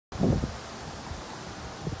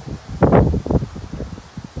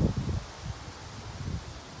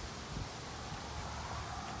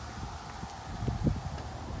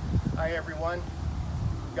Hi everyone,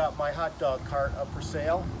 got my hot dog cart up for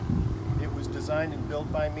sale. It was designed and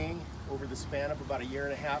built by me over the span of about a year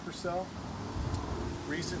and a half or so.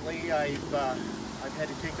 Recently I've had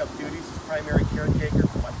to take up duties as primary caretaker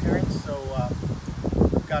for my parents, so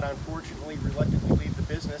got unfortunately reluctantly leave the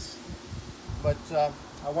business. But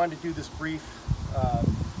I wanted to do this brief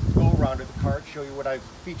go around of the cart, show you what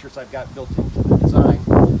features I've got built into the design.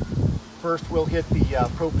 First we'll hit the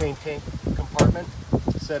propane tank compartment,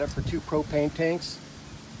 set up for 2 propane tanks.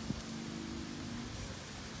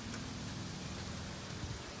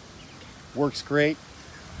 Works great.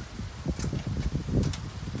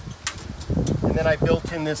 And then I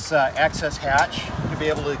built in this access hatch to be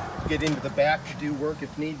able to get into the back to do work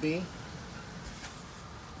if need be.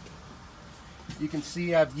 You can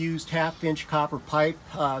see I've used 1/2-inch copper pipe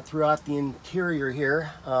throughout the interior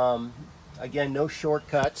here. Again, no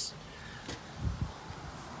shortcuts.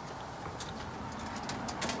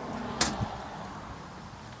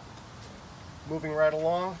 Moving right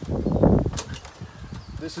along,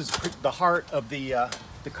 this is the heart of the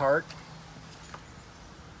cart.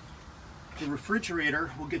 The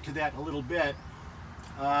refrigerator, we'll get to that in a little bit,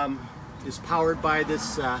 is powered by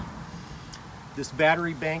this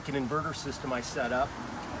battery bank and inverter system I set up.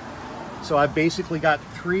 So I've basically got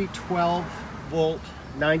 3 12-volt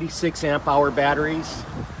 96 amp hour batteries,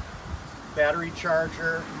 battery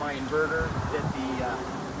charger, my inverter that the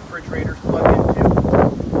refrigerator's plugged into.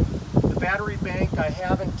 The battery bank, I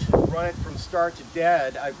haven't run it from start to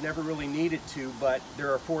dead. I've never really needed to, but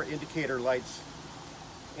there are 4 indicator lights,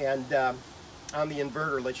 and on the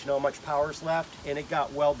inverter lets you know how much power's left, and it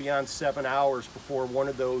got well beyond 7 hours before one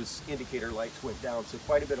of those indicator lights went down, so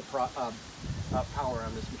quite a bit of power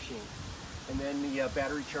on this machine. And then the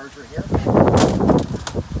battery charger here.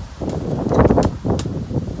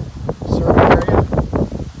 Serving area.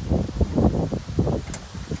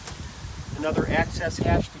 Another access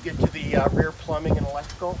hatch to get to the rear plumbing and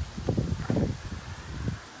electrical.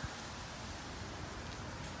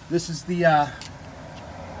 This is the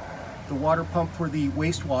water pump for the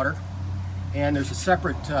wastewater, and there's a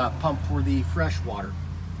separate pump for the fresh water,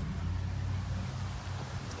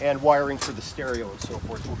 and wiring for the stereo and so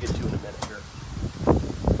forth we'll get to in a minute here.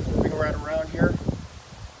 Moving right around here,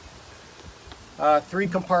 3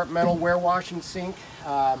 compartmental warewashing sink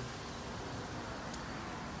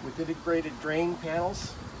with integrated drain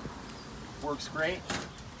panels. Works great.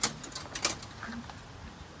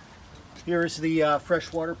 Here's the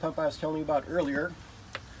freshwater pump I was telling you about earlier.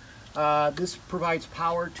 This provides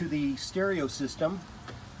power to the stereo system.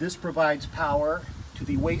 This provides power to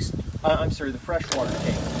the the freshwater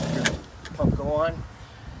tank. Here's the pump go on.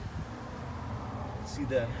 See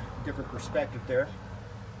the different perspective there.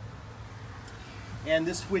 And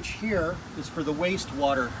this switch here is for the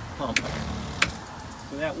wastewater pump.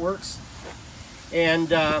 So that works. And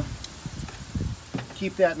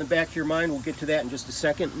keep that in the back of your mind. We'll get to that in just a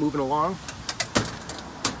second. Moving along.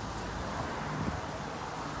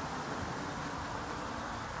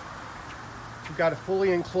 We've got a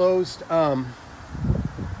fully enclosed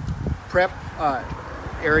prep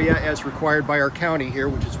area as required by our county here,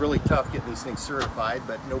 which is really tough getting these things certified,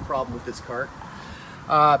 but no problem with this cart.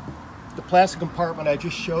 The plastic compartment I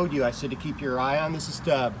just showed you, I said to keep your eye on. This is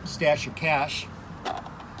to stash your cash.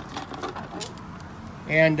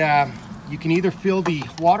 And you can either fill the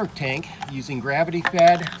water tank using gravity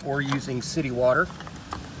fed or using city water.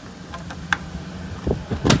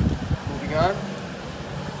 Moving on.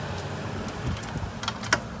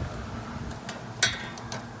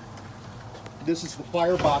 This is the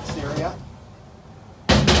firebox area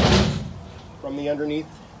from the underneath,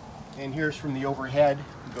 and here's from the overhead.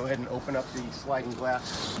 Go ahead and open up the sliding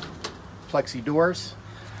glass plexi doors.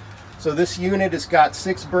 So this unit has got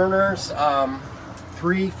 6 burners,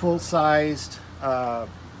 3 full-sized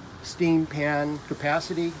steam pan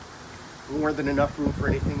capacity, more than enough room for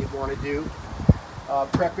anything you'd want to do.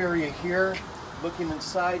 Prep area here, looking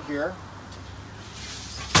inside here.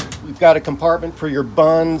 We've got a compartment for your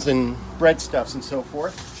buns and breadstuffs and so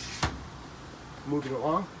forth. Moving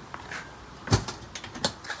along.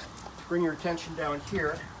 Bring your attention down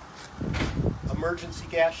here. Emergency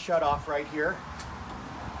gas shutoff right here.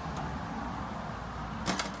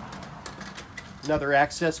 Another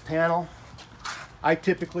access panel. I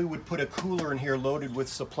typically would put a cooler in here loaded with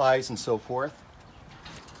supplies and so forth.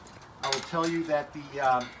 I will tell you that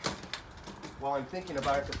while I'm thinking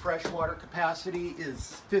about it, the freshwater capacity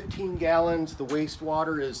is 15 gallons. The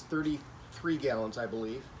wastewater is 33 gallons, I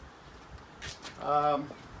believe. And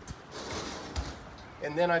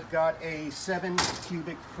then I've got a 7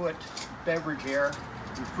 cubic foot beverage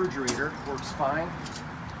refrigerator. Works fine.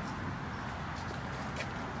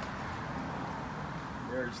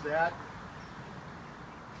 there's that.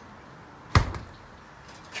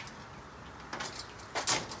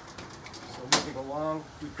 So moving along,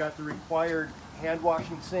 we've got the required hand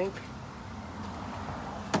washing sink,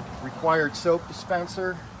 required soap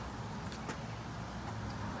dispenser,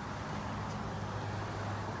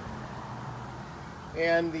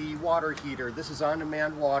 and the water heater. This is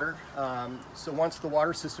on-demand water. So once the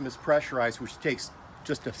water system is pressurized, which takes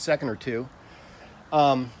just a second or two,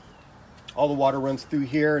 all the water runs through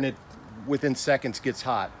here and it within seconds gets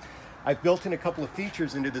hot. I've built in a couple of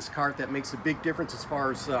features into this cart that makes a big difference as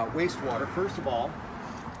far as wastewater. First of all,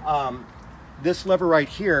 this lever right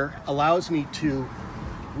here allows me to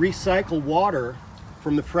recycle water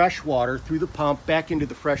from the fresh water through the pump back into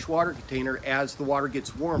the fresh water container as the water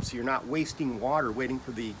gets warm, so you're not wasting water waiting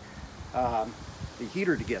for the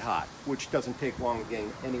heater to get hot, which doesn't take long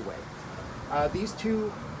again anyway. These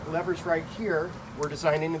two levers right here were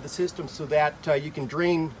designed into the system so that you can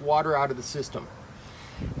drain water out of the system.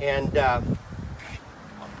 And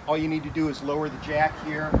all you need to do is lower the jack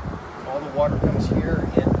here, all the water comes here,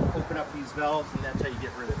 and open up these valves, and that's how you get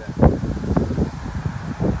rid of it.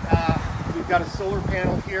 We've got a solar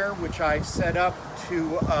panel here, which I set up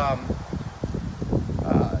to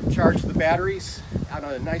charge the batteries. On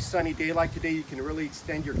a nice sunny day like today, you can really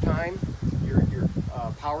extend your time, your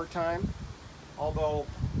power time. Although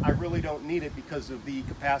I really don't need it because of the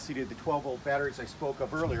capacity of the 12-volt batteries I spoke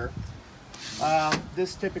of earlier.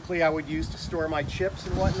 This typically I would use to store my chips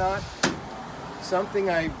and whatnot. Something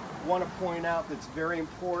I want to point out that's very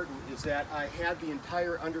important is that I had the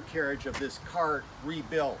entire undercarriage of this cart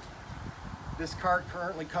rebuilt. This cart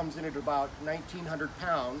currently comes in at about 1,900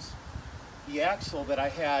 pounds. The axle that I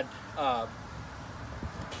had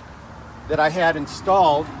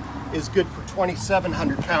installed is good for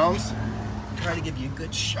 2,700 pounds. Try to give you a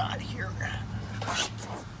good shot here.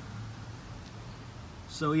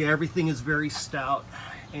 So yeah, everything is very stout,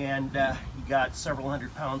 and you got several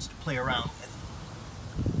hundred pounds to play around with.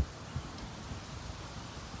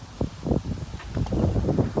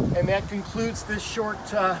 And that concludes this short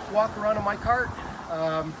walk around on my cart.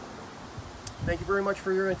 Thank you very much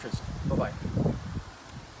for your interest. Bye-bye.